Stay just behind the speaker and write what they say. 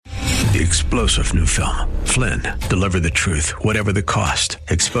The explosive new film, Flynn, deliver the truth, whatever the cost,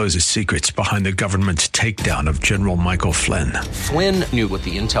 exposes secrets behind the government's takedown of General Michael Flynn. Flynn knew what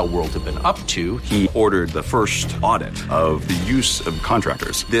the intel world had been up to. He ordered the first audit of the use of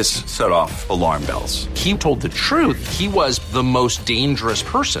contractors. This set off alarm bells. He told the truth. He was the most dangerous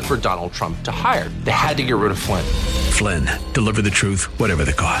person for Donald Trump to hire. They had to get rid of Flynn. Flynn, deliver the truth, whatever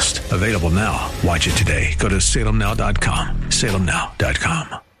the cost. Available now. Watch it today. Go to salemnow.com.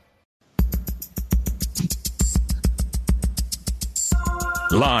 salemnow.com.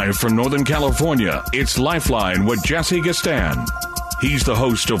 Live from Northern California, it's Lifeline with Jesse Gastan. He's the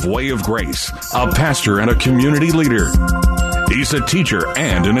host of Way of Grace, a pastor and a community leader. He's a teacher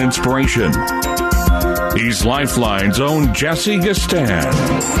and an inspiration. He's Lifeline's own Jesse Gastan.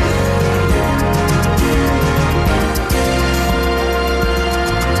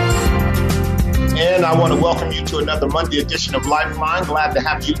 And I want to welcome you to another Monday edition of Lifeline. Glad to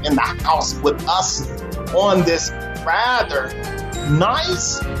have you in the house with us on this rather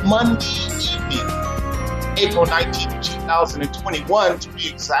nice Monday evening, April 19th, 2021 to be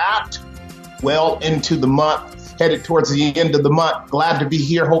exact. Well into the month, headed towards the end of the month. Glad to be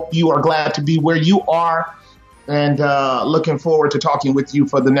here. Hope you are glad to be where you are, and looking forward to talking with you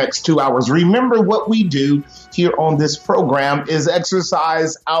for the next 2 hours. Remember, what we do here on this program is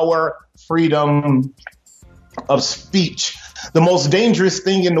exercise our freedom of speech. The most dangerous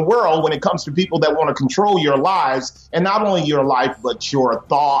thing in the world when it comes to people that want to control your lives, and not only your life, but your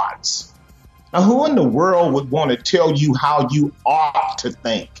thoughts. Now, who in the world would want to tell you how you ought to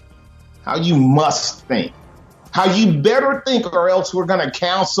think, how you must think, how you better think or else we're going to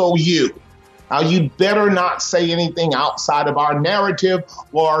counsel you, how you better not say anything outside of our narrative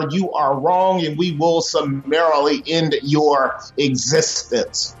or you are wrong and we will summarily end your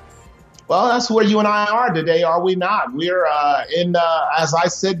existence? Well, that's where you and I are today, are we not? We're in, as I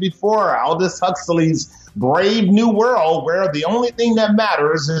said before, Aldous Huxley's Brave New World, where the only thing that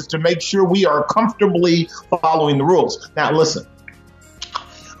matters is to make sure we are comfortably following the rules. Now, listen,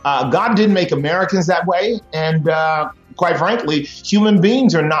 God didn't make Americans that way. And quite frankly, human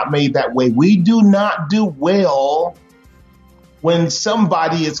beings are not made that way. We do not do well when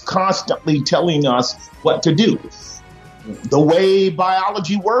somebody is constantly telling us what to do. The way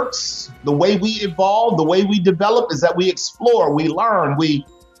biology works, the way we evolve, the way we develop is that we explore, we learn, we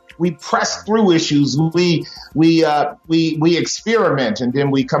press through issues, we experiment, and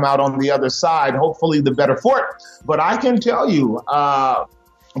then we come out on the other side, hopefully the better for it. But I can tell you,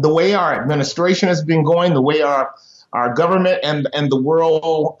 the way our administration has been going, the way our government and the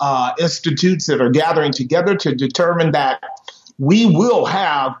world institutes that are gathering together to determine that we will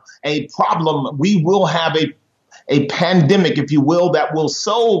have a problem, we will have a pandemic, if you will, that will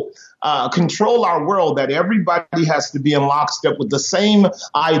so control our world that everybody has to be in lockstep with the same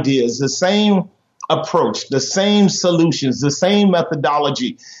ideas, the same approach, the same solutions, the same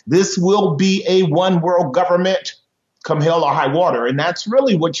methodology. This will be a one world government come hell or high water. And that's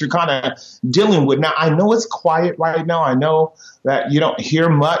really what you're kind of dealing with. Now, I know it's quiet right now. I know that you don't hear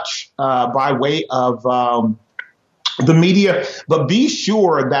much by way of the media, but be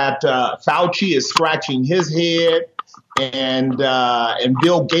sure that Fauci is scratching his head, and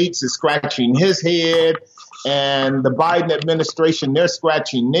Bill Gates is scratching his head, and the Biden administration, they're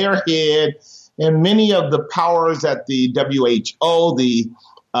scratching their head, and many of the powers at the WHO, the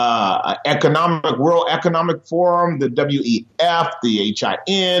World Economic Forum, the WEF, the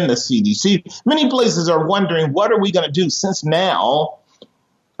HIN, the CDC, many places are wondering, what are we going to do since now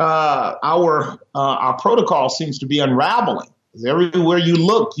our protocol seems to be unraveling. Everywhere you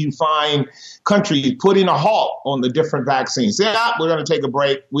look, you find countries putting a halt on the different vaccines. Yeah, we're going to take a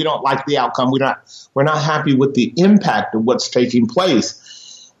break. We don't like the outcome. We're not happy with the impact of what's taking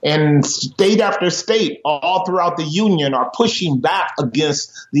place. And state after state, all throughout the union, are pushing back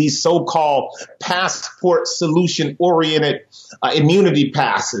against these so-called passport solution-oriented immunity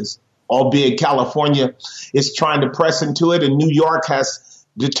passes, albeit California is trying to press into it, and New York has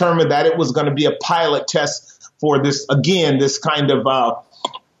determined that it was going to be a pilot test for this, again, this kind of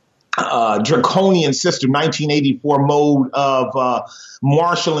draconian system, 1984 mode of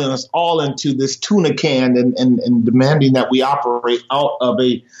marshaling us all into this tuna can and demanding that we operate out of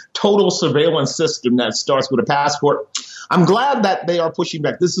a total surveillance system that starts with a passport. I'm glad that they are pushing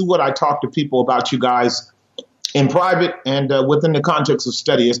back. This is what I talk to people about, you guys, in private and within the context of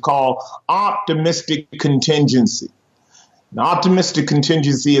study. It's called optimistic contingency. An optimistic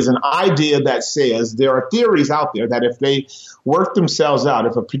contingency is an idea that says there are theories out there that if they work themselves out,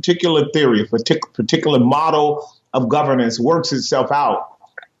 if a particular theory, if a particular model of governance works itself out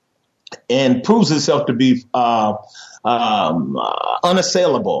and proves itself to be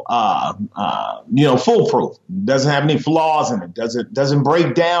unassailable, foolproof, doesn't have any flaws in it, doesn't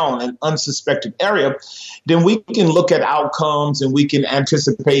break down an unsuspected area, then we can look at outcomes and we can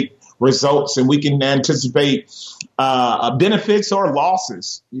anticipate results and we can anticipate benefits or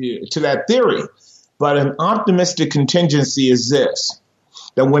losses to that theory. But an optimistic contingency is this,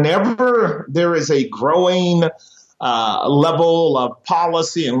 that whenever there is a growing level of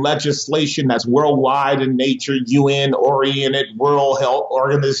policy and legislation that's worldwide in nature, UN-oriented, World Health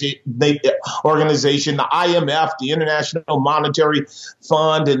Organization, the IMF, the International Monetary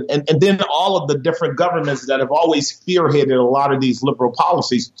Fund, and then all of the different governments that have always spearheaded a lot of these liberal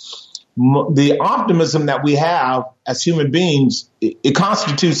policies. The optimism that we have as human beings, it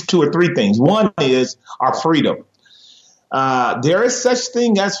constitutes two or three things. One is our freedom. There is such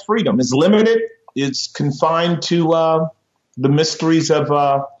thing as freedom. It's limited. It's confined to the mysteries of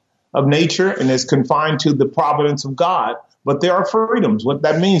nature, and it's confined to the providence of God. But there are freedoms. What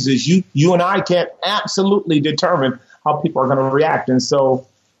that means is you and I can't absolutely determine how people are going to react. And so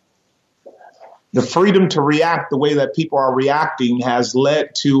the freedom to react the way that people are reacting has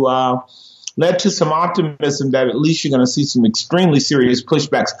led to some optimism that at least you're going to see some extremely serious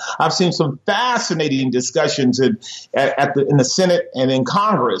pushbacks. I've seen some fascinating discussions in the Senate and in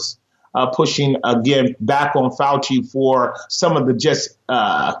Congress pushing again back on Fauci for some of the just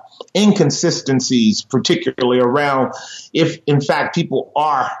inconsistencies, particularly around if in fact people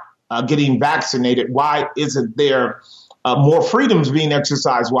are getting vaccinated, why isn't there more freedoms being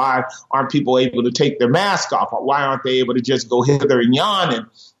exercised? Why aren't people able to take their mask off? Why aren't they able to just go hither and yon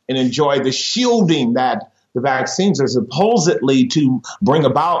and enjoy the shielding that the vaccines are supposedly to bring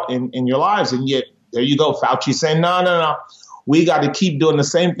about in your lives? And yet there you go, Fauci saying, no. We got to keep doing the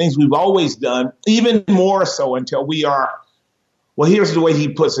same things we've always done, even more so until we are, well, here's the way he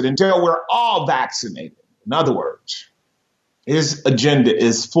puts it, until we're all vaccinated. In other words, his agenda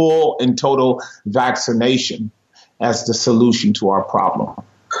is full and total vaccination as the solution to our problem.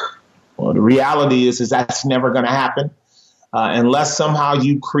 Well, the reality is that's never going to happen unless somehow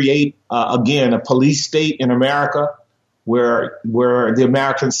you create, again, a police state in America where the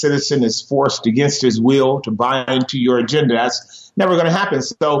American citizen is forced against his will to buy into your agenda. That's never going to happen.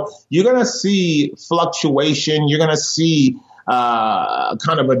 So you're going to see fluctuation. You're going to see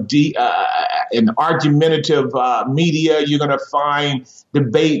kind of an argumentative media. You're going to find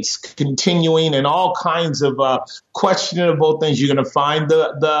debates continuing and all kinds of questionable things. You're going to find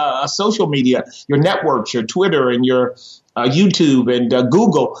the social media, your networks, your Twitter and your YouTube and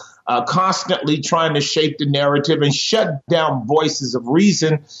Google constantly trying to shape the narrative and shut down voices of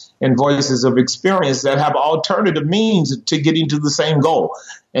reason and voices of experience that have alternative means to getting to the same goal.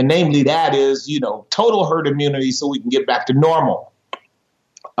 And namely, that is, total herd immunity so we can get back to normal.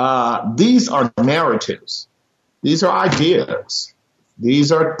 These are narratives. These are ideas.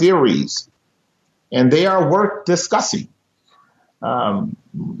 These are theories. And they are worth discussing. Our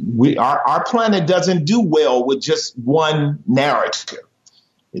planet doesn't do well with just one narrative.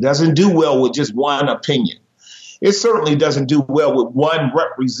 It doesn't do well with just one opinion. It certainly doesn't do well with one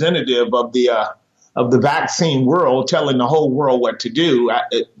representative of the vaccine world telling the whole world what to do.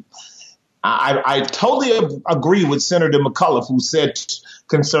 I totally agree with Senator McCullough, who said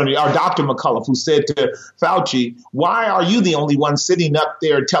concerning, or Dr. McCullough, who said to Fauci, why are you the only one sitting up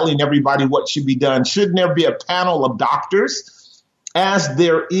there telling everybody what should be done? Shouldn't there be a panel of doctors, as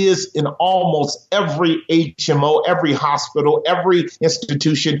there is in almost every HMO, every hospital, every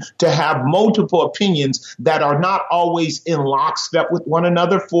institution, to have multiple opinions that are not always in lockstep with one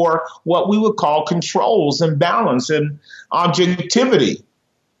another for what we would call controls and balance and objectivity?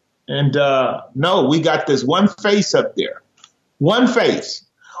 And no, we got this one face up there, one face.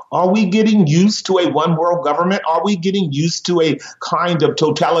 Are we getting used to a one world government? Are we getting used to a kind of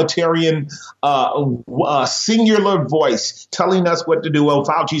totalitarian singular voice telling us what to do? Well,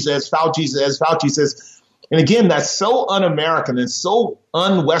 Fauci says, Fauci says, Fauci says. And again, that's so un-American and so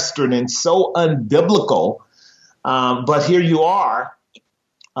un-Western and so unbiblical. But here you are.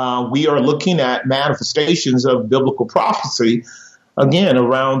 We are looking at manifestations of biblical prophecy, again,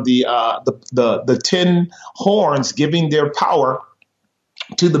 around the 10 horns giving their power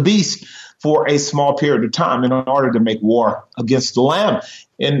to the beast for a small period of time in order to make war against the Lamb.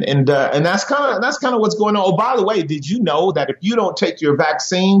 And that's kind of what's going on. Oh, by the way, did you know that if you don't take your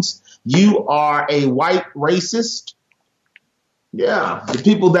vaccines, you are a white racist? Yeah, the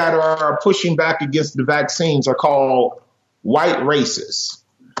people that are pushing back against the vaccines are called white racists.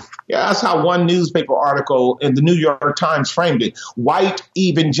 Yeah, that's how one newspaper article in the New York Times framed it. White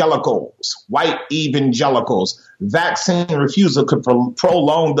evangelicals, vaccine refusal could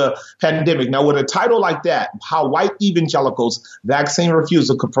prolong the pandemic. Now, with a title like that, how white evangelicals, vaccine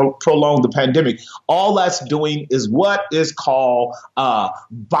refusal could prolong the pandemic, all that's doing is what is called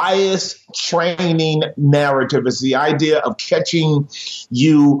bias training narrative. It's the idea of catching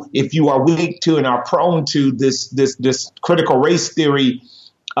you if you are weak to and are prone to this critical race theory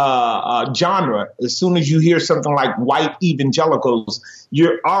genre. As soon as you hear something like white evangelicals,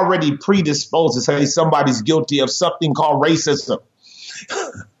 you're already predisposed to say somebody's guilty of something called racism.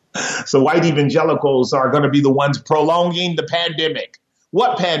 So white evangelicals are going to be the ones prolonging the pandemic.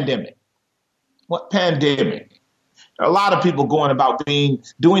 What pandemic? A lot of people going about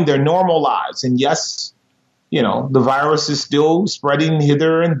doing their normal lives. And yes, the virus is still spreading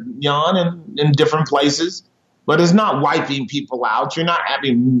hither and yon and in different places. But it's not wiping people out. You're not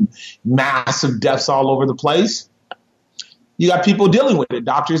having massive deaths all over the place. You got people dealing with it,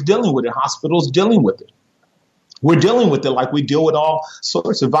 doctors dealing with it, hospitals dealing with it. We're dealing with it like we deal with all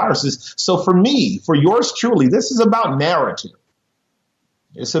sorts of viruses. So for me, for yours truly, this is about narrative.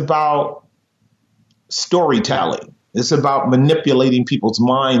 It's about storytelling. It's about manipulating people's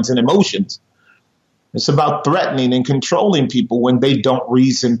minds and emotions. It's about threatening and controlling people when they don't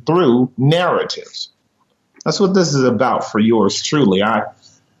reason through narratives. That's what this is about for yours truly. I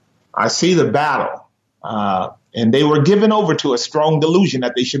see the battle, and they were given over to a strong delusion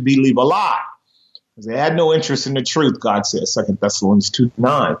that they should believe a lie. They had no interest in the truth, God says, 2 Thessalonians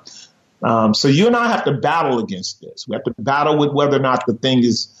 2:9. So you and I have to battle against this. We have to battle with whether or not the thing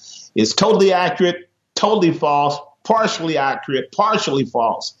is totally accurate, totally false, partially accurate, partially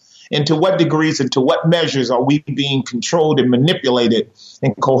false. And to what degrees and to what measures are we being controlled and manipulated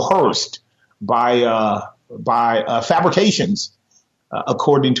and coerced by fabrications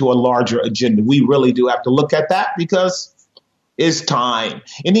according to a larger agenda. We really do have to look at that because it's time.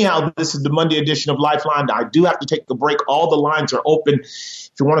 Anyhow, this is the Monday edition of Lifeline. I do have to take a break. All the lines are open.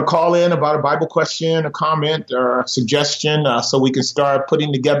 If you want to call in about a Bible question, a comment, or a suggestion, so we can start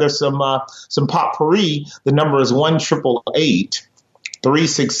putting together some potpourri, the number is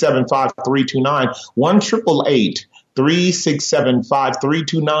 1-888-367-5329.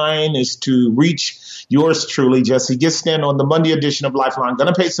 1-888-367-5329 is to reach yours truly, Jesse Gistan, on the Monday edition of Lifeline.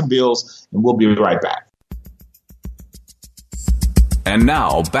 Going to pay some bills, and we'll be right back. And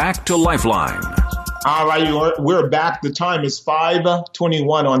now, back to Lifeline. All right, we're back. The time is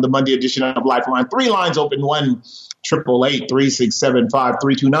 5:21 on the Monday edition of Lifeline. 3 lines open,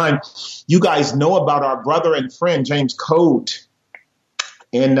 1-888-367-5329. You guys know about our brother and friend, James Coate,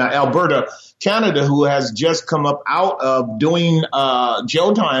 in Alberta, Canada, who has just come up out of doing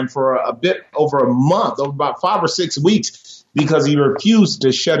jail time for a bit over a month, over about 5 or 6 weeks, because he refused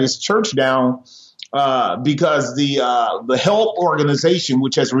to shut his church down because the HELP organization,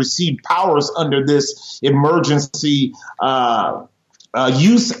 which has received powers under this Emergency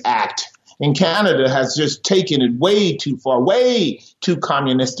Use Act in Canada, has just taken it way too far, way too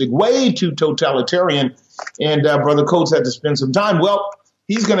communistic, way too totalitarian. And Brother Coates had to spend some time. Well,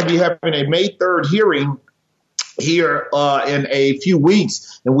 he's going to be having a May 3rd hearing here in a few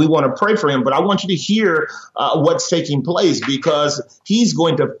weeks, and we want to pray for him. But I want you to hear what's taking place, because he's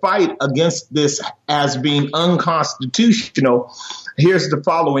going to fight against this as being unconstitutional. Here's the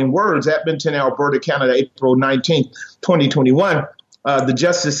following words. Edmonton, Alberta, Canada, April 19th, 2021. The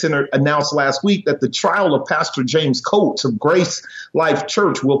Justice Center announced last week that the trial of Pastor James Coates of Grace Life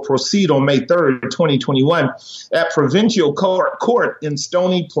Church will proceed on May 3rd, 2021 at Provincial Court in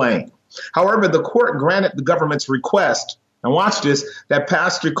Stony Plain. However, the court granted the government's request, and watch this, that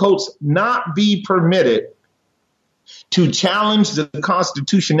Pastor Coates not be permitted to challenge the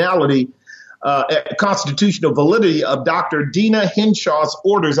constitutional validity of Dr. Dina Hinshaw's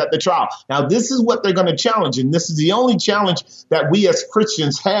orders at the trial. Now, this is what they're going to challenge, and this is the only challenge that we as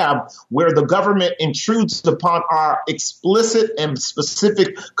Christians have, where the government intrudes upon our explicit and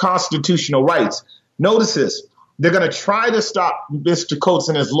specific constitutional rights. Notice this. They're going to try to stop Mr. Coates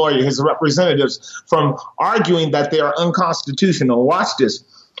and his lawyer, his representatives, from arguing that they are unconstitutional. Watch this.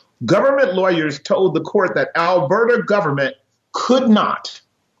 Government lawyers told the court that Alberta government could not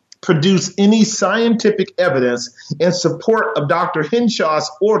produce any scientific evidence in support of Dr.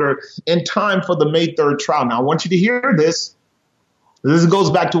 Hinshaw's order in time for the May 3rd trial. Now, I want you to hear this. This goes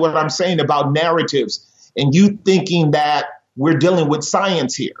back to what I'm saying about narratives and you thinking that we're dealing with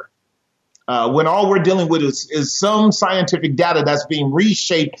science here. When all we're dealing with is some scientific data that's being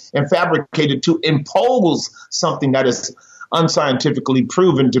reshaped and fabricated to impose something that is unscientifically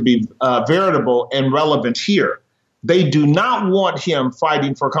proven to be veritable and relevant here. They do not want him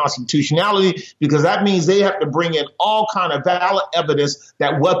fighting for constitutionality, because that means they have to bring in all kind of valid evidence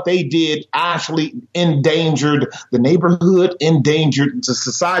that what they did actually endangered the neighborhood, endangered the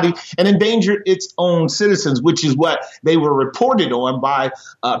society, and endangered its own citizens, which is what they were reported on by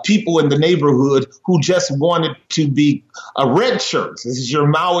people in the neighborhood who just wanted to be red shirts. This is your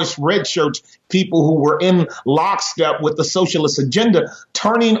Maoist red shirts, people who were in lockstep with the socialist agenda,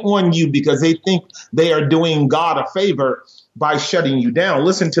 turning on you because they think they are doing God a favor by shutting you down.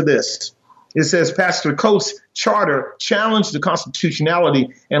 Listen to this. It says Pastor Coates' charter challenged the constitutionality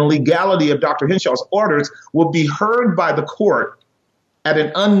and legality of Dr. Henshaw's orders will be heard by the court at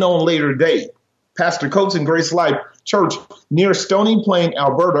an unknown later date. Pastor Coates and Grace Life Church near Stony Plain,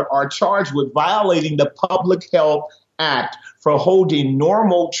 Alberta, are charged with violating the Public Health Act for holding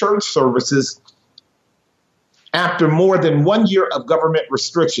normal church services after more than 1 year of government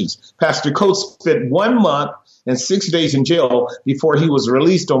restrictions. Pastor Coates spent 1 month and 6 days in jail before he was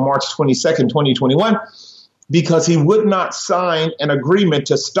released on March 22nd, 2021, because he would not sign an agreement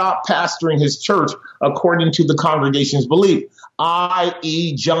to stop pastoring his church according to the congregation's belief,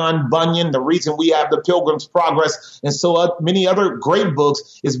 i.e. John Bunyan. The reason we have the Pilgrim's Progress and so many other great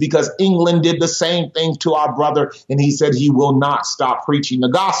books is because England did the same thing to our brother, and he said he will not stop preaching the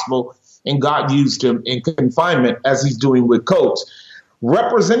gospel, and God used him in confinement as he's doing with Coates.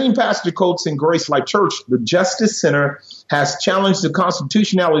 Representing Pastor Coates in Grace Life Church, the Justice Center has challenged the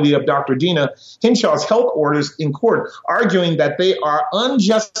constitutionality of Dr. Dina Henshaw's health orders in court, arguing that they are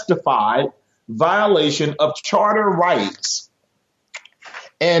unjustified violation of charter rights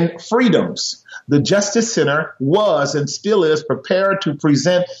and freedoms. The Justice Center was and still is prepared to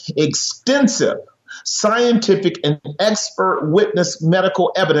present extensive scientific and expert witness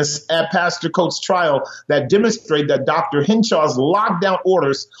medical evidence at Pastor Coates' trial that demonstrate that Dr. Henshaw's lockdown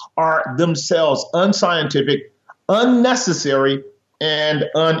orders are themselves unscientific, unnecessary, and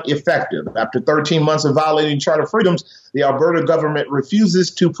ineffective. After 13 months of violating charter freedoms, the Alberta government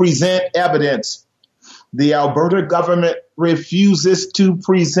refuses to present evidence. The Alberta government refuses to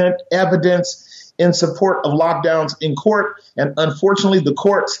present evidence in support of lockdowns in court, and unfortunately, the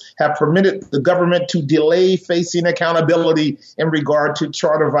courts have permitted the government to delay facing accountability in regard to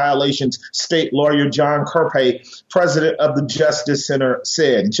charter violations. State lawyer John Kerpay, president of the Justice Center,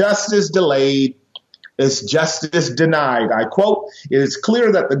 said, "Justice delayed is justice denied." I quote, "It is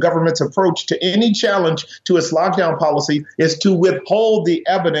clear that the government's approach to any challenge to its lockdown policy is to withhold the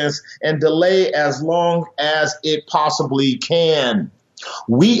evidence and delay as long as it possibly can."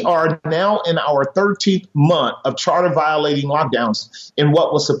 We are now in our 13th month of charter violating lockdowns in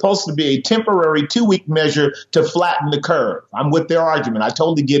what was supposed to be a temporary 2-week measure to flatten the curve. I'm with their argument. I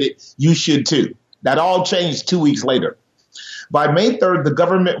totally get it. You should too. That all changed 2 weeks later. By May 3rd, the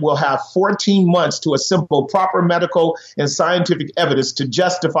government will have 14 months to assemble proper medical and scientific evidence to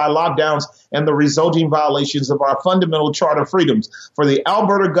justify lockdowns and the resulting violations of our fundamental charter freedoms. For the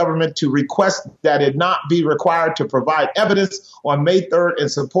Alberta government to request that it not be required to provide evidence on May 3rd in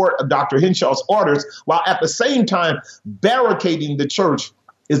support of Dr. Henshaw's orders, while at the same time barricading the church,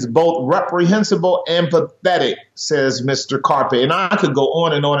 is both reprehensible and pathetic, says Mr. Carpe. And I could go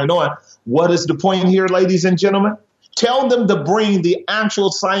on and on and on. What is the point here, ladies and gentlemen? Tell them to bring the actual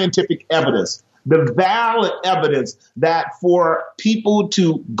scientific evidence, the valid evidence that for people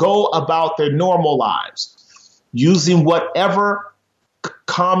to go about their normal lives using whatever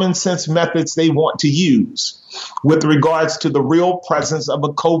common sense methods they want to use with regards to the real presence of a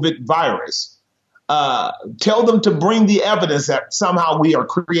COVID virus. Tell them to bring the evidence that somehow we are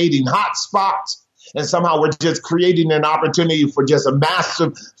creating hot spots and somehow we're just creating an opportunity for just a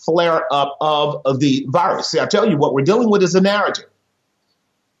massive flare-up of the virus. See, I tell you, what we're dealing with is a narrative.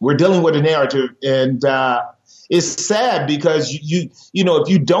 We're dealing with a narrative, and it's sad because, you know, if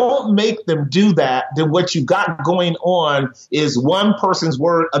you don't make them do that, then what you got going on is one person's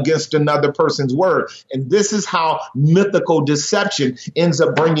word against another person's word. And this is how mythical deception ends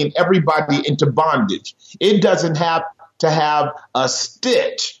up bringing everybody into bondage. It doesn't have to have a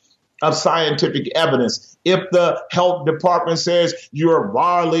stitch of scientific evidence. If the health department says you're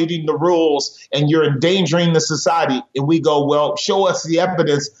violating the rules and you're endangering the society, and we go, well, show us the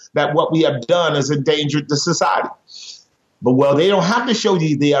evidence that what we have done has endangered the society. But, well, they don't have to show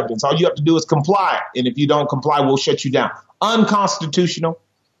you the evidence. All you have to do is comply. And if you don't comply, we'll shut you down. Unconstitutional.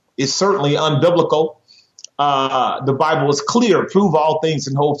 It's certainly unbiblical. The Bible is clear. Prove all things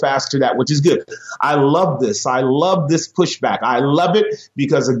and hold fast to that, which is good. I love this. I love this pushback. I love it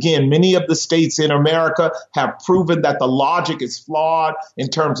because, again, many of the states in America have proven that the logic is flawed in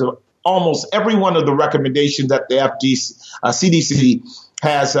terms of almost every one of the recommendations that the CDC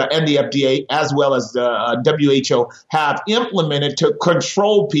has and the FDA as well as the WHO have implemented to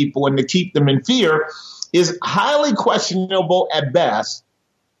control people and to keep them in fear is highly questionable at best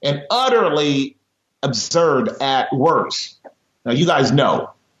and utterly absurd at worst. Now, you guys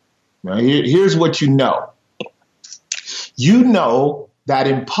know. Now, here's what you know. You know that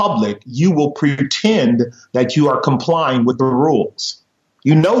in public, you will pretend that you are complying with the rules.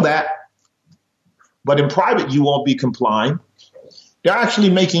 You know that. But in private, you won't be complying. They're actually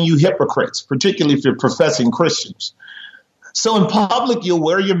making you hypocrites, particularly if you're professing Christians. So in public, you'll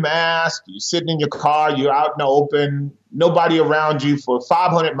wear your mask, you're sitting in your car, you're out in the open, nobody around you for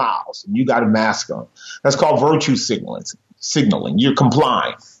 500 miles, and you got a mask on. That's called virtue signaling. You're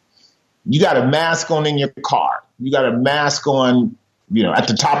complying. You got a mask on in your car. You got a mask on, at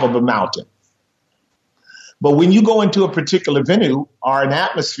the top of a mountain. But when you go into a particular venue or an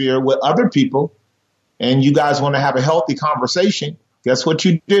atmosphere with other people and you guys want to have a healthy conversation, guess what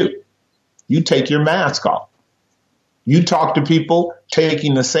you do? You take your mask off. You talk to people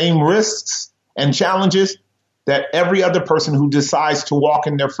taking the same risks and challenges that every other person who decides to walk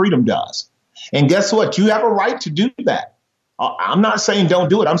in their freedom does. And guess what? You have a right to do that. I'm not saying don't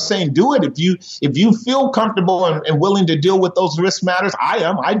do it. I'm saying do it. If you feel comfortable and willing to deal with those risk matters,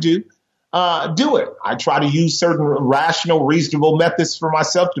 I do. Do it. I try to use certain rational, reasonable methods for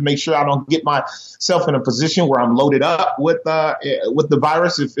myself to make sure I don't get myself in a position where I'm loaded up with the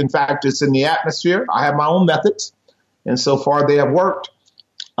virus. If in fact it's in the atmosphere, I have my own methods. And so far they have worked.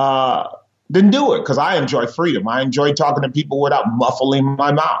 Then do it, because I enjoy freedom. I enjoy talking to people without muffling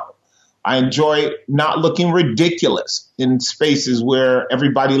my mouth. I enjoy not looking ridiculous in spaces where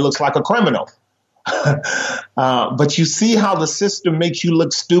everybody looks like a criminal. But you see how the system makes you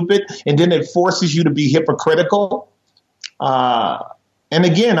look stupid, and then it forces you to be hypocritical. And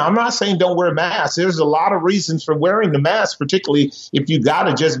again, I'm not saying don't wear a mask. There's a lot of reasons for wearing the mask, particularly if you got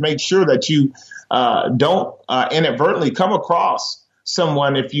to just make sure that you don't inadvertently come across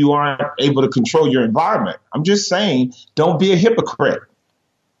someone if you aren't able to control your environment. I'm just saying, don't be a hypocrite.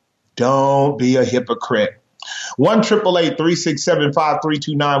 Don't be a hypocrite.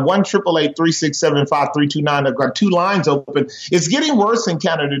 1-888-367-5329. 1-888-367-5329. I've got two lines open. It's getting worse in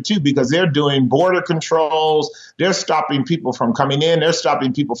Canada, too, because they're doing border controls. They're stopping people from coming in. They're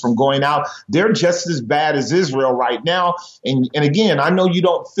stopping people from going out. They're just as bad as Israel right now. And again, I know you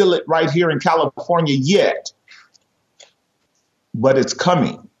don't feel it right here in California yet, but it's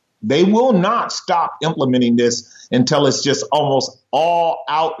coming. They will not stop implementing this until it's just almost all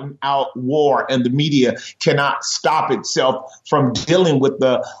out and out war, and the media cannot stop itself from dealing with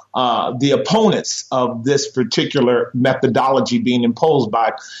the opponents of this particular methodology being imposed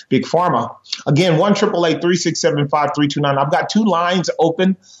by Big Pharma. Again, 1-888-367-5329. I've got two lines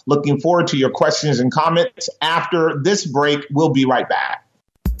open. Looking forward to your questions and comments. After this break, we'll be right back.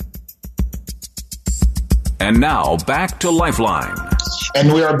 And now back to Lifeline.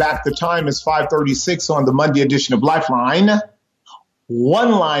 And we are back. The time is 5:36 on the Monday edition of Lifeline.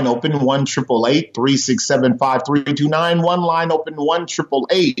 One line open, 1-888-367-5329. One line open,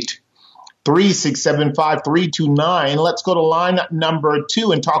 1-888-367-5329. Let's go to line number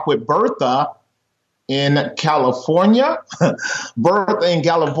 2 and talk with Bertha in California. Bertha in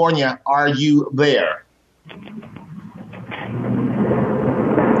California, are you there?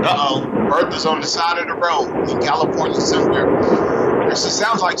 Uh-oh. Bertha's on the side of the road in California somewhere. She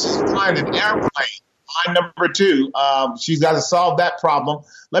sounds like she's flying an airplane. Line number 2. She's got to solve that problem.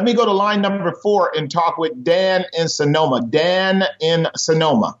 Let me go to line number 4 and talk with Dan in Sonoma. Dan in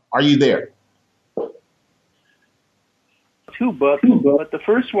Sonoma, are you there? Two books, but the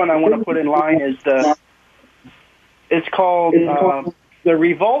first one I want to put in line is it's called The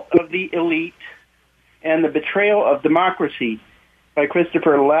Revolt of the Elite and the Betrayal of Democracy by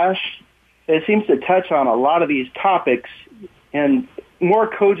Christopher Lasch. It seems to touch on a lot of these topics and more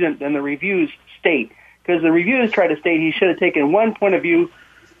cogent than the reviews state. Because the reviews try to state he should have taken one point of view,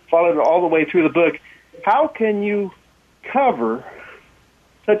 followed it all the way through the book. How can you cover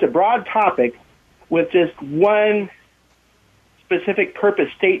such a broad topic with just one specific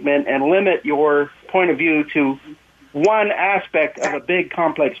purpose statement and limit your point of view to one aspect of a big,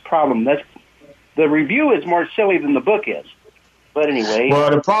 complex problem? The review is more silly than the book is. But anyway. Well,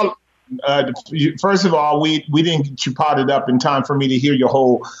 the problem. First of all, we didn't get you potted up in time for me to hear your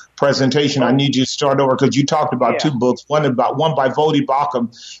whole presentation. I need you to start over because you talked about two books. One by Voddie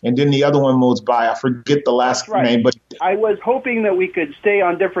Baucham, and then the other one was by, I forget the last name. But I was hoping that we could stay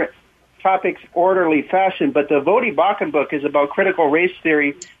on different topics orderly fashion. But the Voddie Baucham book is about critical race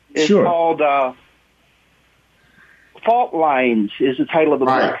theory. It's called Fault Lines is the title of the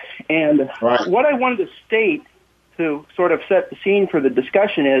book. And what I wanted to state to sort of set the scene for the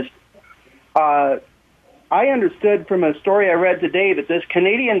discussion is, I understood from a story I read today that this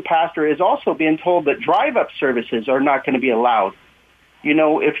Canadian pastor is also being told that drive-up services are not going to be allowed. You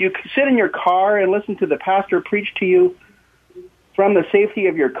know, if you sit in your car and listen to the pastor preach to you from the safety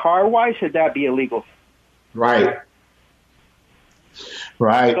of your car, why should that be illegal? Right.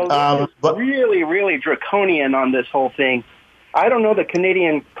 Right. So but really, really draconian on this whole thing. I don't know the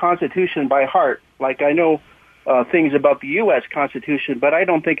Canadian Constitution by heart. Like I know things about the U.S. Constitution, but I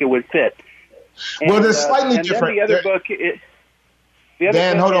don't think it would fit. And, well, they're slightly different. The other book.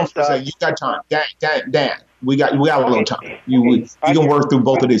 Dan, hold on for a second. You got time. Dan. We got a little time. You can work through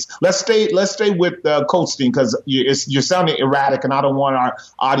both of these. Let's stay with Coatstein because you're sounding erratic, and I don't want our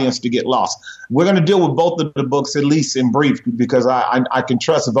audience to get lost. We're going to deal with both of the books at least in brief because I can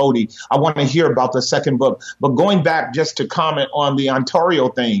trust Vody. I want to hear about the second book, but going back just to comment on the Ontario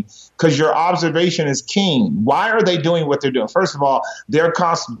thing because your observation is keen. Why are they doing what they're doing? First of all, their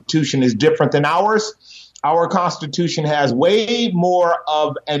constitution is different than ours. Our Constitution has way more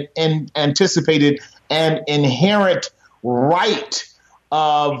of an anticipated and inherent right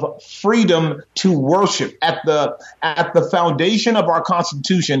of freedom to worship. At the foundation of our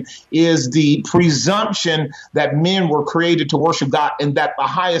Constitution is the presumption that men were created to worship God and that the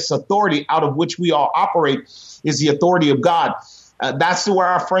highest authority out of which we all operate is the authority of God. That's where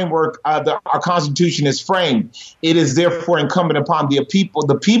our framework, our Constitution is framed. It is therefore incumbent upon the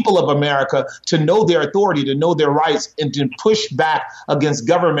people of America to know their authority, to know their rights, and to push back against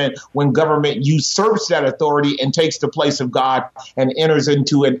government when government usurps that authority and takes the place of God and enters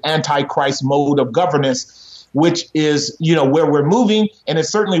into an antichrist mode of governance, which is, where we're moving, and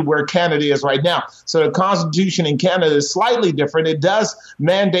it's certainly where Canada is right now. So the Constitution in Canada is slightly different. It does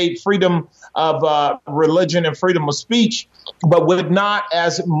mandate freedom of religion and freedom of speech, but with not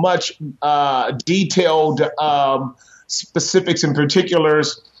as much detailed specifics and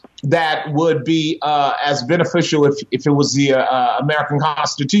particulars that would be as beneficial if it was the American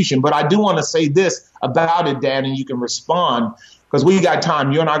Constitution. But I do want to say this about it, Dan, and you can respond because we got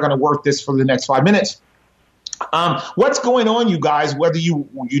time. You and I are going to work this for the next 5 minutes. What's going on, you guys, whether you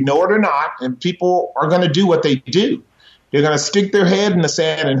know it or not, and people are going to do what they do. They're going to stick their head in the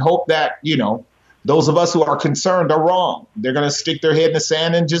sand and hope that, those of us who are concerned are wrong. They're going to stick their head in the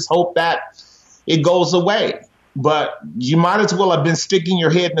sand and just hope that it goes away. But you might as well have been sticking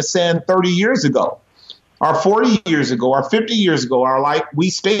your head in the sand 30 years ago, or 40 years ago, or 50 years ago, or like we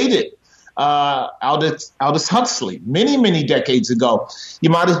stated, Aldous Huxley, many, many decades ago.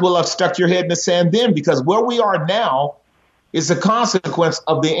 You might as well have stuck your head in the sand then, because where we are now is a consequence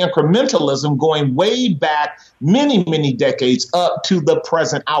of the incrementalism going way back many, many decades up to the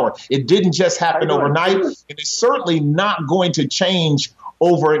present hour. It didn't just happen overnight, and it's certainly not going to change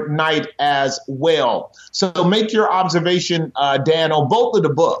overnight as well. So make your observation, Dan, on both of the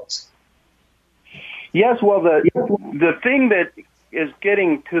books. Yes, well, the thing that is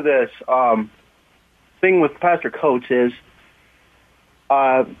getting to this thing with Pastor Coates is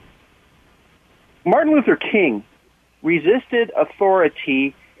Martin Luther King resisted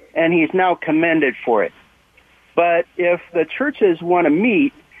authority, and he's now commended for it. But if the churches want to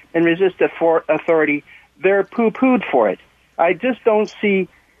meet and resist authority, they're poo-pooed for it. I just don't see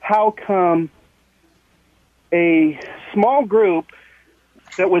how come a small group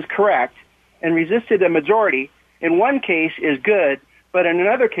that was correct and resisted a majority in one case is good, but in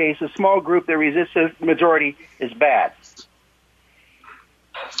another case, a small group that resists a majority is bad.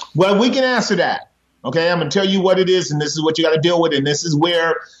 Well, we can answer that. Okay, I'm going to tell you what it is, and this is what you got to deal with, and this is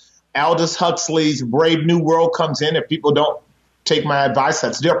where Aldous Huxley's Brave New World comes in. If people don't take my advice,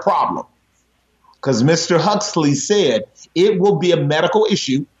 that's their problem. Because Mr. Huxley said it will be a medical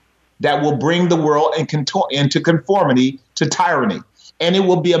issue that will bring the world into conformity to tyranny. And it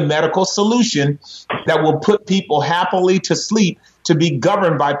will be a medical solution that will put people happily to sleep to be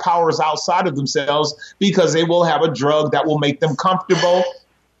governed by powers outside of themselves, because they will have a drug that will make them comfortable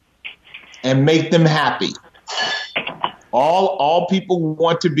and make them happy. All people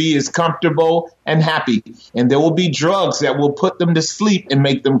want to be is comfortable and happy. And there will be drugs that will put them to sleep and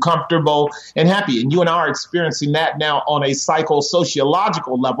make them comfortable and happy. And you and I are experiencing that now on a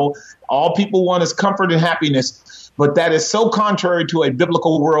psychosociological level. All people want is comfort and happiness. But that is so contrary to a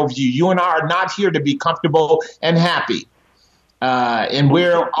biblical worldview. You and I are not here to be comfortable and happy. And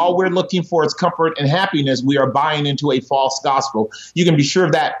all we're looking for is comfort and happiness. We are buying into a false gospel. You can be sure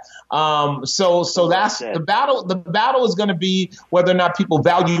of that. So that's the battle. The battle is going to be whether or not people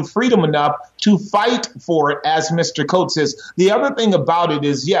value freedom enough to fight for it, as Mr. Coates says. The other thing about it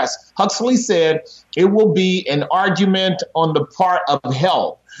is, yes, Huxley said it will be an argument on the part of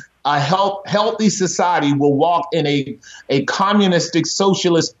hell. a healthy society will walk in a communistic,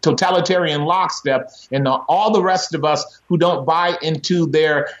 socialist, totalitarian lockstep, and all the rest of us who don't buy into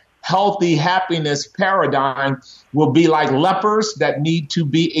their healthy happiness paradigm will be like lepers that need to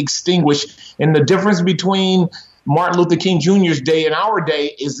be extinguished. And the difference between Martin Luther King Jr.'s day and our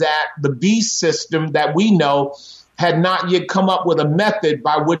day is that the beast system that we know had not yet come up with a method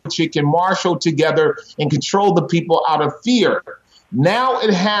by which it can marshal together and control the people out of fear. Now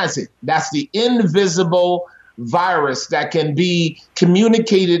it has it. That's the invisible virus that can be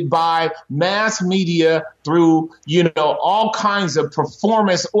communicated by mass media through, all kinds of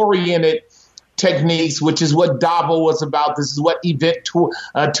performance-oriented techniques, which is what Davos was about. This is what Event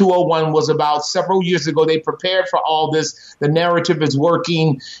 201 was about. Several years ago, they prepared for all this. The narrative is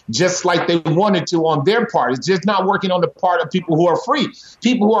working just like they wanted to on their part. It's just not working on the part of people who are free.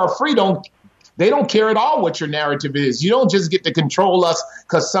 People who are free don't care at all what your narrative is. You don't just get to control us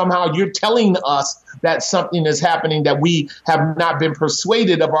because somehow you're telling us that something is happening that we have not been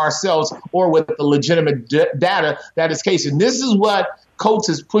persuaded of ourselves or with the legitimate data that is case. And this is what Coates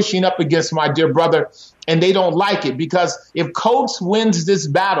is pushing up against, my dear brother, and they don't like it, because if Coates wins this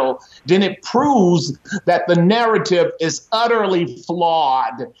battle, then it proves that the narrative is utterly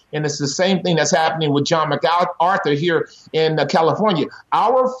flawed. And it's the same thing that's happening with John MacArthur here in California.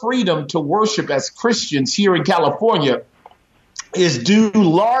 Our freedom to worship as Christians here in California is due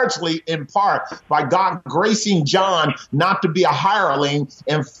largely in part by God gracing John not to be a hireling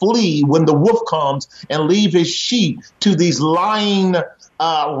and flee when the wolf comes and leave his sheep to these lying,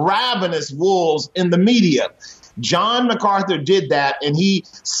 ravenous wolves in the media. John MacArthur did that, and he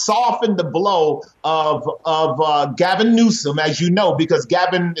softened the blow of Gavin Newsom, as you know, because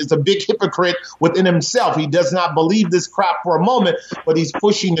Gavin is a big hypocrite within himself. He does not believe this crap for a moment, but he's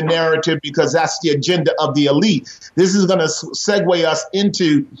pushing the narrative because that's the agenda of the elite. This is going to segue us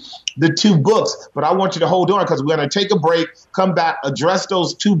into the two books, but I want you to hold on because we're going to take a break, come back, address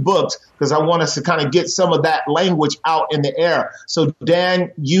those two books, because I want us to kind of get some of that language out in the air. So,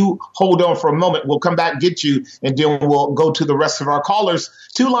 Dan, you hold on for a moment. We'll come back, get you, and then we'll go to the rest of our callers.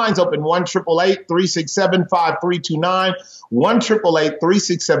 Two lines open, 1-888-367-5329,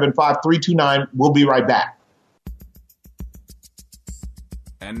 1-888-367-5329. We'll be right back.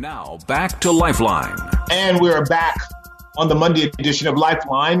 And now, back to Lifeline. And we're back on the Monday edition of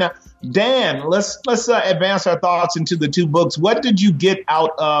Lifeline. Dan, let's advance our thoughts into the two books. What did you get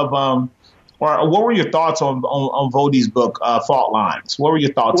out of, or what were your thoughts on Voddie's book, Fault Lines? What were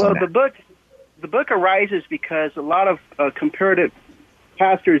your thoughts on that? Well, the book arises because a lot of comparative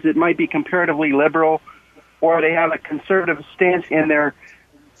pastors that might be comparatively liberal, or they have a conservative stance in their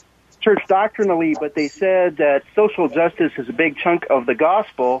church doctrinally, but they said that social justice is a big chunk of the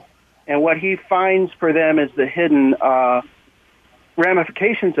gospel. And what he finds for them is the hidden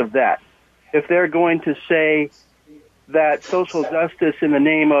ramifications of that. If they're going to say that social justice in the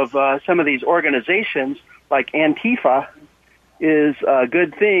name of some of these organizations, like Antifa, is a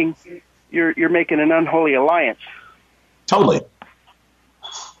good thing, you're making an unholy alliance. Totally.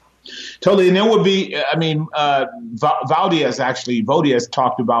 And there would be, Voddie has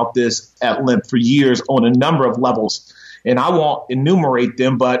talked about this at length for years on a number of levels. And I won't enumerate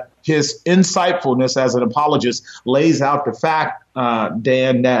them, but his insightfulness as an apologist lays out the fact,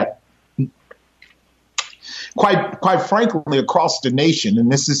 Dan, that quite frankly, across the nation,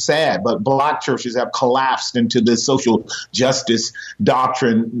 and this is sad, but black churches have collapsed into this social justice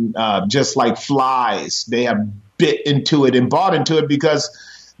doctrine just like flies. They have bit into it and bought into it because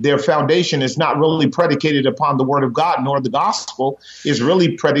their foundation is not really predicated upon the word of God, nor the gospel is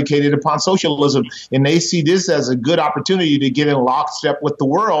really predicated upon socialism. And they see this as a good opportunity to get in lockstep with the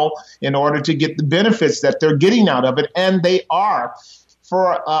world in order to get the benefits that they're getting out of it. And they are.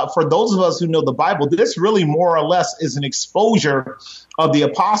 For those of us who know the Bible, this really more or less is an exposure of the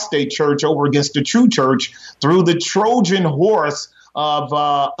apostate church over against the true church through the Trojan horse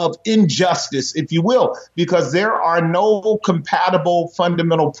of injustice, if you will, because there are no compatible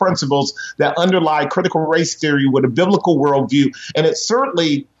fundamental principles that underlie critical race theory with a biblical worldview. And it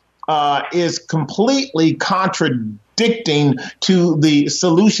certainly is completely contradicting to the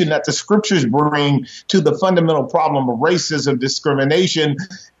solution that the scriptures bring to the fundamental problem of racism, discrimination,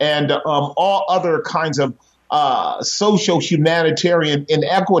 and all other kinds of social humanitarian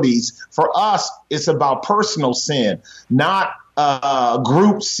inequities. For us, it's about personal sin, not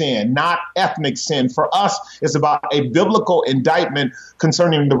group sin, not ethnic sin. For us, it's about a biblical indictment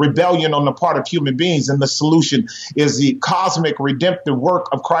concerning the rebellion on the part of human beings, and the solution is the cosmic redemptive work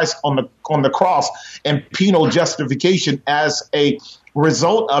of Christ on the cross and penal justification as a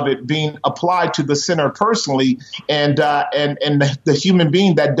result of it being applied to the sinner personally, and the human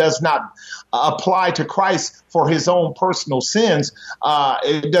being that does not apply to Christ for his own personal sins,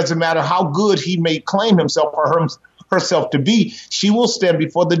 it doesn't matter how good he may claim himself or herself to be, she will stand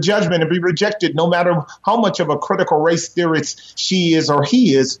before the judgment and be rejected, no matter how much of a critical race theorist she is or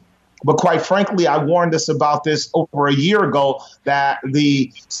he is. But quite frankly, I warned us about this over a year ago, that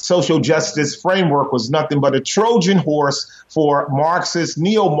the social justice framework was nothing but a Trojan horse for Marxist,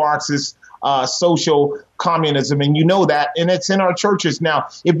 neo-Marxist social communism. And you know that, and it's in our churches now.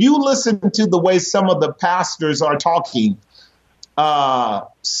 If you listen to the way some of the pastors are talking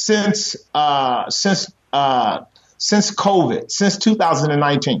since COVID, since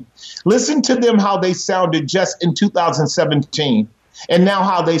 2019, listen to them how they sounded just in 2017. And now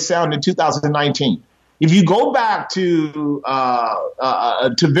how they sound in 2019. If you go back to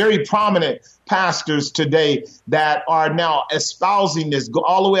very prominent pastors today that are now espousing this, go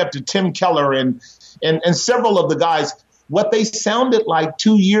all the way up to Tim Keller and several of the guys, what they sounded like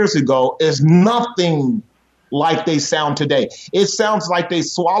 2 years ago is nothing like they sound today. It sounds like they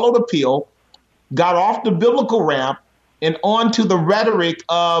swallowed a pill, got off the biblical ramp, and onto the rhetoric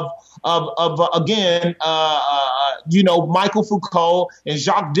of Michael Foucault and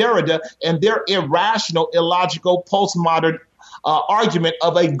Jacques Derrida and their irrational, illogical, postmodern argument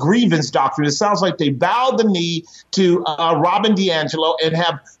of a grievance doctrine. It sounds like they bowed the knee to Robin DiAngelo and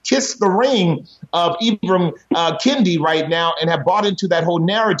have kissed the ring of Ibram Kendi right now and have bought into that whole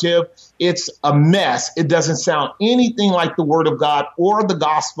narrative. It's a mess. It doesn't sound anything like the Word of God or the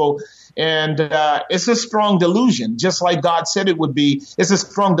gospel. And it's a strong delusion, just like God said it would be. It's a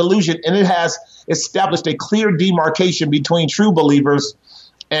strong delusion, and it has established a clear demarcation between true believers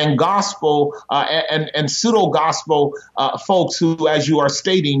and gospel and pseudo-gospel folks who, as you are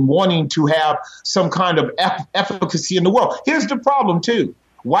stating, wanting to have some kind of efficacy in the world. Here's the problem, too.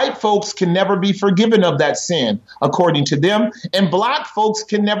 White folks can never be forgiven of that sin, according to them, and black folks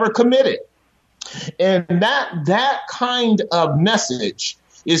can never commit it. And that kind of message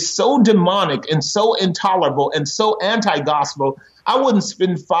is so demonic and so intolerable and so anti-gospel. I wouldn't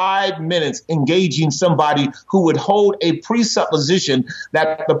spend 5 minutes engaging somebody who would hold a presupposition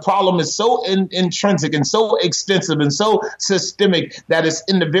that the problem is so intrinsic and so extensive and so systemic that it's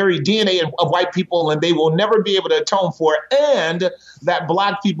in the very DNA of white people and they will never be able to atone for it, and that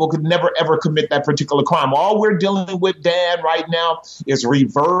black people could never, ever commit that particular crime. All we're dealing with, Dan, right now is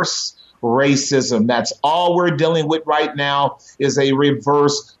reverse racism. That's all we're dealing with right now is a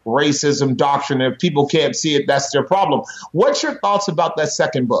reverse racism doctrine. If people can't see it, that's their problem. What's your thoughts about that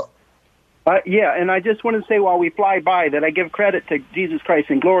second book? Yeah, and I just want to say while we fly by that I give credit to Jesus Christ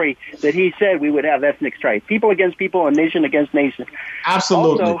in glory that he said we would have ethnic strife, people against people and nation against nation.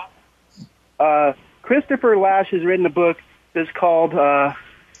 Absolutely. Also, Christopher Lasch has written a book that's called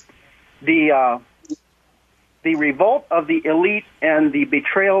The Revolt of the Elite and the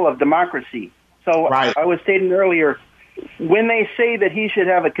Betrayal of Democracy. So right. I was stating earlier, when they say that he should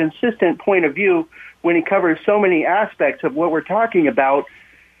have a consistent point of view when he covers so many aspects of what we're talking about,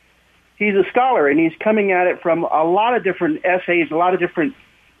 he's a scholar and he's coming at it from a lot of different essays, a lot of different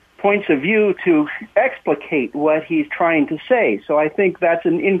points of view to explicate what he's trying to say. So I think that's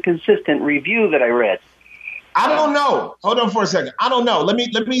an inconsistent review that I read. I don't know. Hold on for a second. I don't know. Let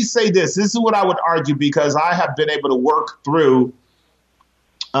me say this. This is what I would argue, because I have been able to work through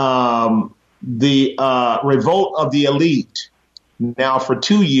the revolt of the elite now for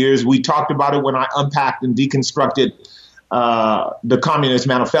 2 years. We talked about it when I unpacked and deconstructed the Communist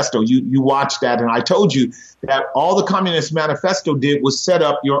Manifesto. You watched that, and I told you that all the Communist Manifesto did was set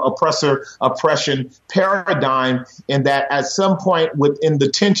up your oppressor-oppression paradigm, and that at some point within the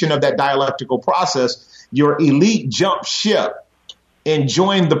tension of that dialectical process, your elite jumped ship and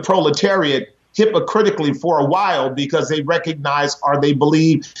joined the proletariat hypocritically for a while because they recognize or they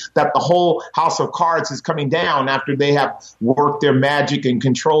believe that the whole house of cards is coming down after they have worked their magic and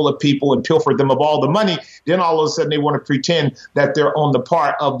control of people and pilfered them of all the money. Then all of a sudden they want to pretend that they're on the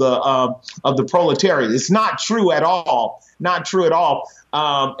part of the proletariat. It's not true at all. Not true at all.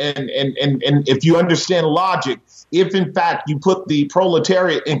 And if you understand logic, if in fact you put the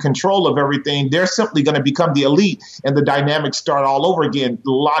proletariat in control of everything, they're simply going to become the elite and the dynamics start all over again.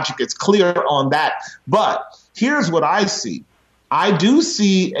 The logic is clear on that. But here's what I see. I do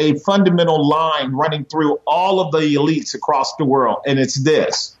see a fundamental line running through all of the elites across the world, and it's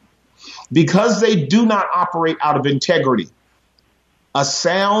this. Because they do not operate out of integrity, a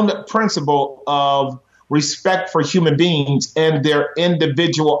sound principle of respect for human beings and their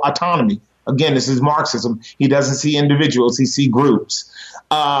individual autonomy. Again, this is Marxism. He doesn't see individuals. He sees groups.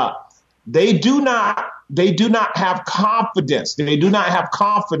 They do not they do not have confidence. They do not have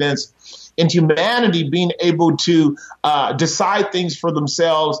confidence in humanity being able to decide things for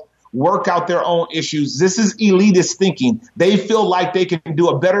themselves, work out their own issues. This is elitist thinking. They feel like they can do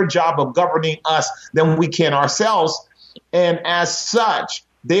a better job of governing us than we can ourselves. And as such,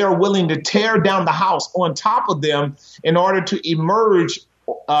 they are willing to tear down the house on top of them in order to emerge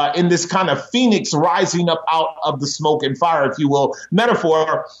in this kind of phoenix rising up out of the smoke and fire, if you will,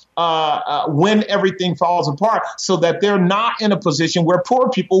 metaphor, when everything falls apart, so that they're not in a position where poor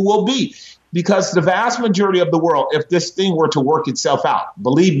people will be. Because the vast majority of the world, if this thing were to work itself out,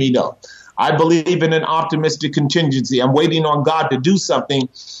 believe me, no, I believe in an optimistic contingency. I'm waiting on God to do something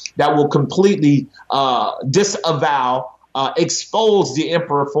that will completely disavow, expose the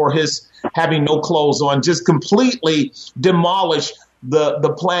emperor for his having no clothes on, just completely demolish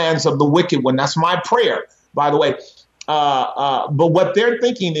the plans of the wicked one. That's my prayer, by the way. But what they're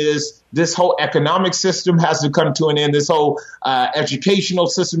thinking is this whole economic system has to come to an end. This whole educational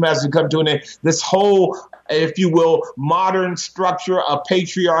system has to come to an end. This whole, if you will, modern structure of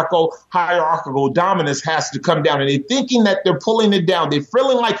patriarchal, hierarchical dominance has to come down. And they're thinking that they're pulling it down. They're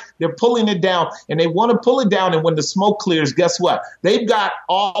feeling like they're pulling it down, and they want to pull it down. And when the smoke clears, guess what? They've got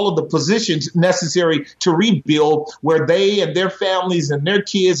all of the positions necessary to rebuild, where they and their families and their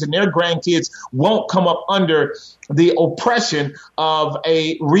kids and their grandkids won't come up under the oppression of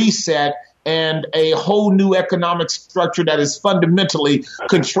a reset and a whole new economic structure that is fundamentally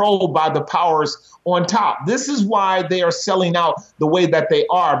controlled by the powers on top. This is why they are selling out the way that they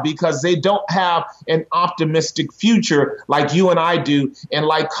are, because they don't have an optimistic future like you and I do, and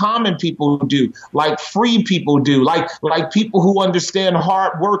like common people do, like free people do, like people who understand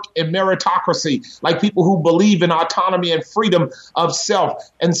hard work and meritocracy, like people who believe in autonomy and freedom of self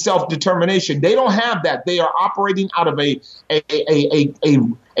and self-determination. They don't have that. They are operating out of a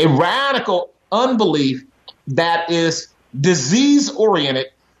radical unbelief that is disease-oriented,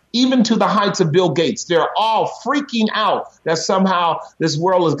 even to the heights of Bill Gates. They're all freaking out that somehow this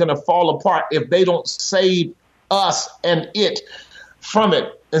world is going to fall apart if they don't save us and it from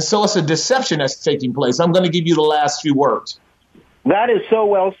it. And so it's a deception that's taking place. I'm going to give you the last few words. That is so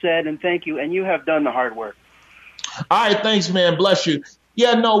well said, and thank you. And you have done the hard work. All right, thanks, man. Bless you.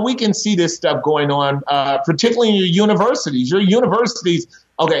 Yeah, no, we can see this stuff going on, particularly in your universities. Your universities,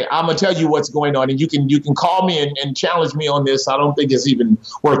 okay, I'm going to tell you what's going on, and you can call me and challenge me on this. I don't think it's even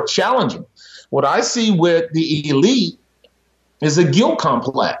worth challenging. What I see with the elite is a guilt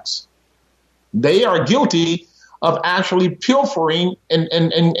complex. They are guilty of actually pilfering and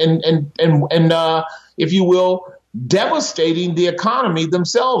if you will, devastating the economy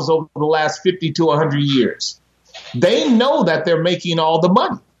themselves over the last 50 to 100 years. They know that they're making all the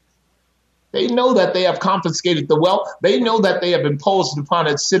money. They know that they have confiscated the wealth. They know that they have imposed upon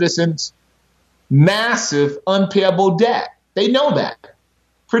its citizens massive unpayable debt. They know that,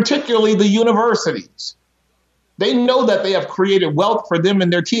 particularly the universities. They know that they have created wealth for them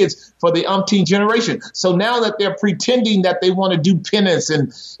and their kids for the umpteenth generation. So now that they're pretending that they want to do penance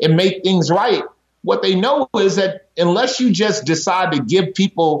and make things right, what they know is that unless you just decide to give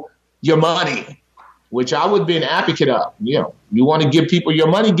people your money, which I would be an advocate of, you want to give people your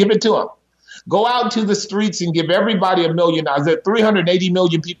money, give it to them. Go out to the streets and give everybody $1 million. There are 380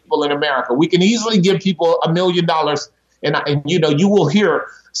 million people in America. We can easily give people $1 million, and you will hear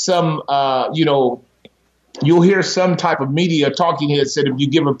some, you'll hear some type of media talking head said if you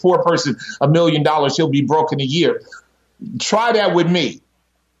give a poor person $1 million, he'll be broke in a year. Try that with me.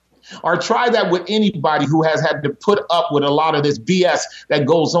 Or try that with anybody who has had to put up with a lot of this BS that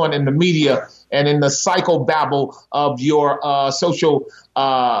goes on in the media and in the psychobabble of your social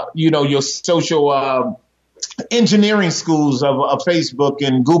engineering schools of Facebook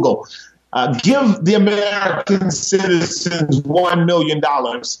and Google. Give the American citizens $1 million,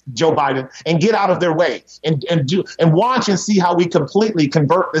 Joe Biden, and get out of their way and watch and see how we completely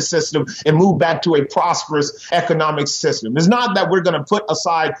convert the system and move back to a prosperous economic system. It's not that we're going to put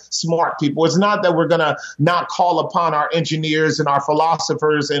aside smart people. It's not that we're going to not call upon our engineers and our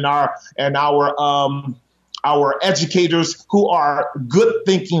philosophers and our educators who are good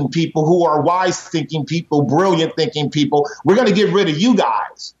thinking people, who are wise thinking people, brilliant thinking people. We're going to get rid of you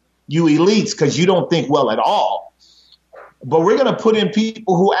guys, you elites, because you don't think well at all. But we're going to put in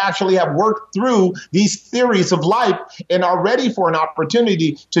people who actually have worked through these theories of life and are ready for an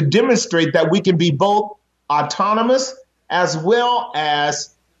opportunity to demonstrate that we can be both autonomous as well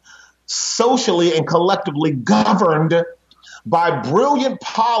as socially and collectively governed by brilliant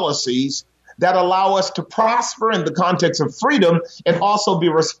policies that allow us to prosper in the context of freedom and also be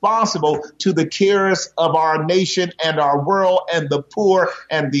responsible to the cares of our nation and our world and the poor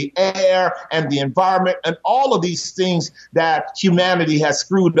and the air and the environment and all of these things that humanity has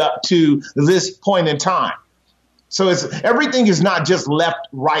screwed up to this point in time. So everything is not just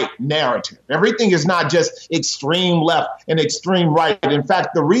left-right narrative. Everything is not just extreme left and extreme right. In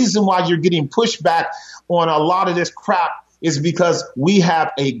fact, the reason why you're getting pushback on a lot of this crap is because we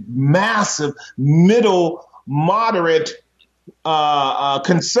have a massive middle, moderate,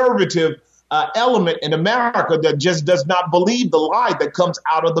 conservative element in America that just does not believe the lie that comes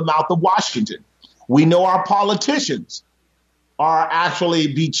out of the mouth of Washington. We know our politicians are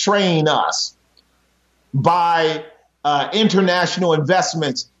actually betraying us by international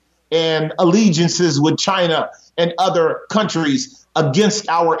investments and allegiances with China and other countries against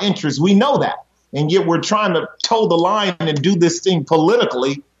our interests. We know that. And yet we're trying to toe the line and do this thing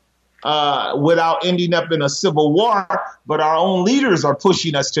politically without ending up in a civil war. But our own leaders are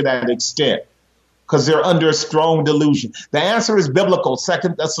pushing us to that extent because they're under a strong delusion. The answer is biblical,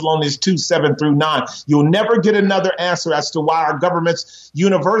 2 Thessalonians 2:7-9. You'll never get another answer as to why our governments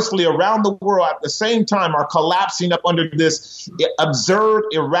universally around the world at the same time are collapsing up under this absurd,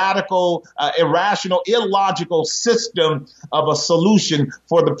 irrational, illogical system of a solution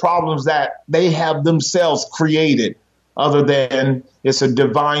for the problems that they have themselves created, other than it's a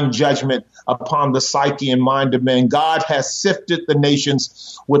divine judgment upon the psyche and mind of men. God has sifted the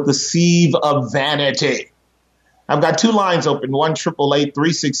nations with the sieve of vanity. I've got two lines open,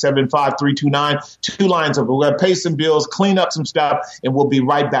 1-888-367-5329, two lines open. We're going to pay some bills, clean up some stuff, and we'll be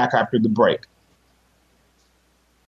right back after the break.